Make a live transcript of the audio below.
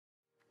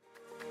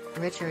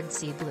Richard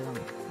C. Blum,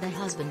 the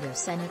husband of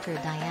Senator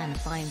Dianne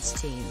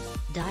Feinstein,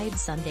 died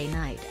Sunday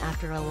night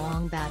after a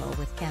long battle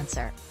with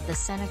cancer, the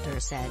senator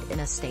said in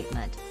a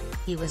statement.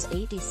 He was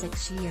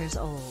 86 years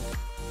old.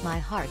 "My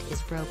heart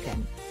is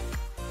broken.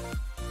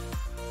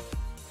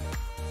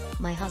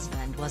 My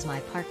husband was my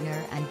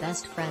partner and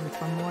best friend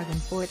for more than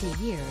 40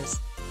 years,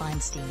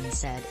 Feinstein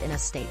said in a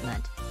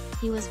statement.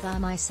 He was by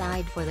my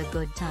side for the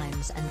good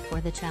times and for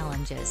the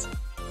challenges.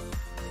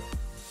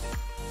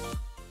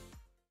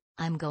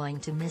 I'm going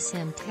to miss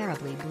him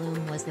terribly."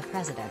 Blum was the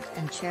president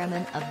and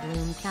chairman of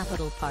Blum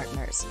Capital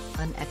Partners,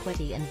 an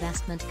equity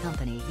investment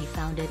company he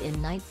founded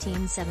in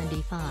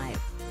 1975.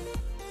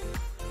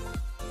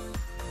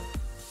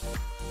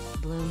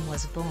 Blum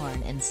was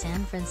born in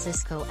San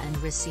Francisco and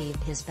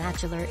received his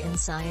Bachelor in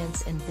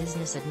Science in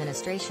Business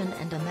Administration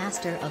and a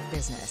Master of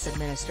Business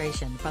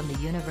Administration from the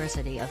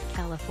University of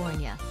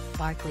California,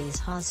 Berkeley's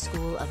Haas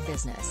School of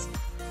Business.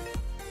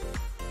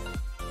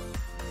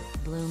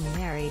 Blum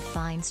married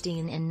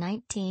Feinstein in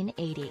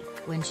 1980,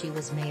 when she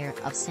was mayor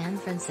of San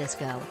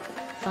Francisco.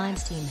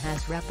 Feinstein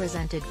has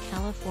represented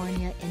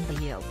California in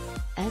the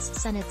U.S.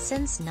 Senate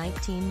since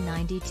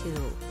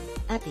 1992.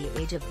 At the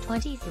age of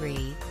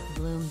 23,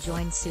 Blum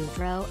joined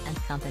Sutro and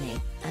Co,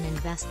 an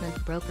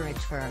investment brokerage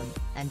firm,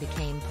 and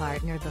became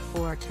partner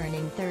before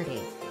turning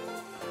 30.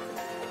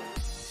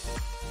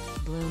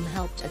 Blum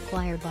helped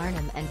acquire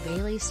Barnum and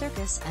Bailey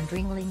Circus and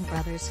Ringling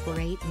Brothers for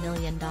 $8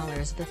 million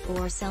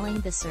before selling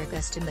the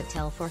Circus to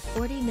Mattel for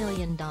 $40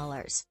 million.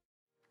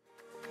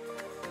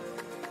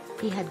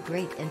 He had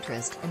great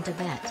interest in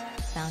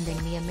Tibet, founding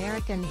the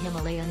American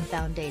Himalayan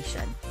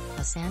Foundation,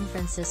 a San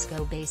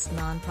Francisco-based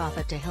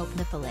nonprofit to help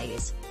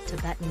Nepalese,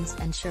 Tibetans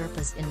and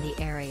Sherpas in the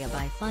area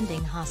by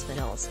funding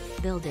hospitals,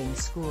 building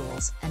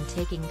schools and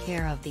taking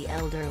care of the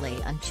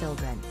elderly and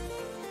children.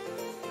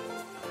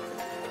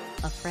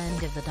 A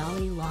friend of the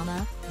Dalai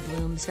Lama,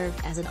 Blum served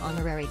as an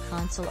honorary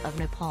consul of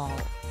Nepal.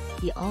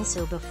 He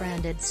also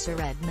befriended Sir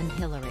Edmund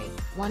Hillary,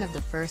 one of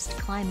the first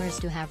climbers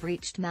to have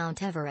reached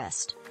Mount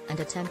Everest, and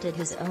attempted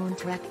his own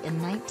trek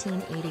in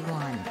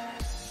 1981.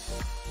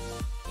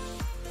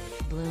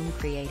 Blum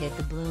created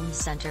the Blum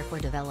Center for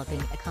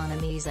Developing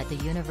Economies at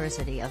the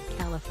University of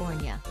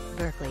California,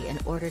 Berkeley in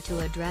order to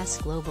address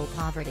global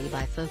poverty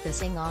by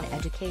focusing on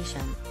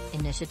education,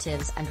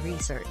 initiatives and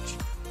research.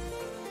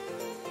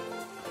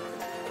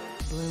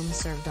 Blum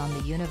served on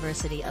the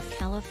University of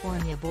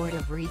California Board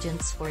of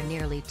Regents for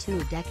nearly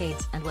 2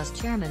 decades and was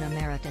chairman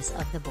emeritus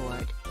of the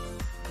board.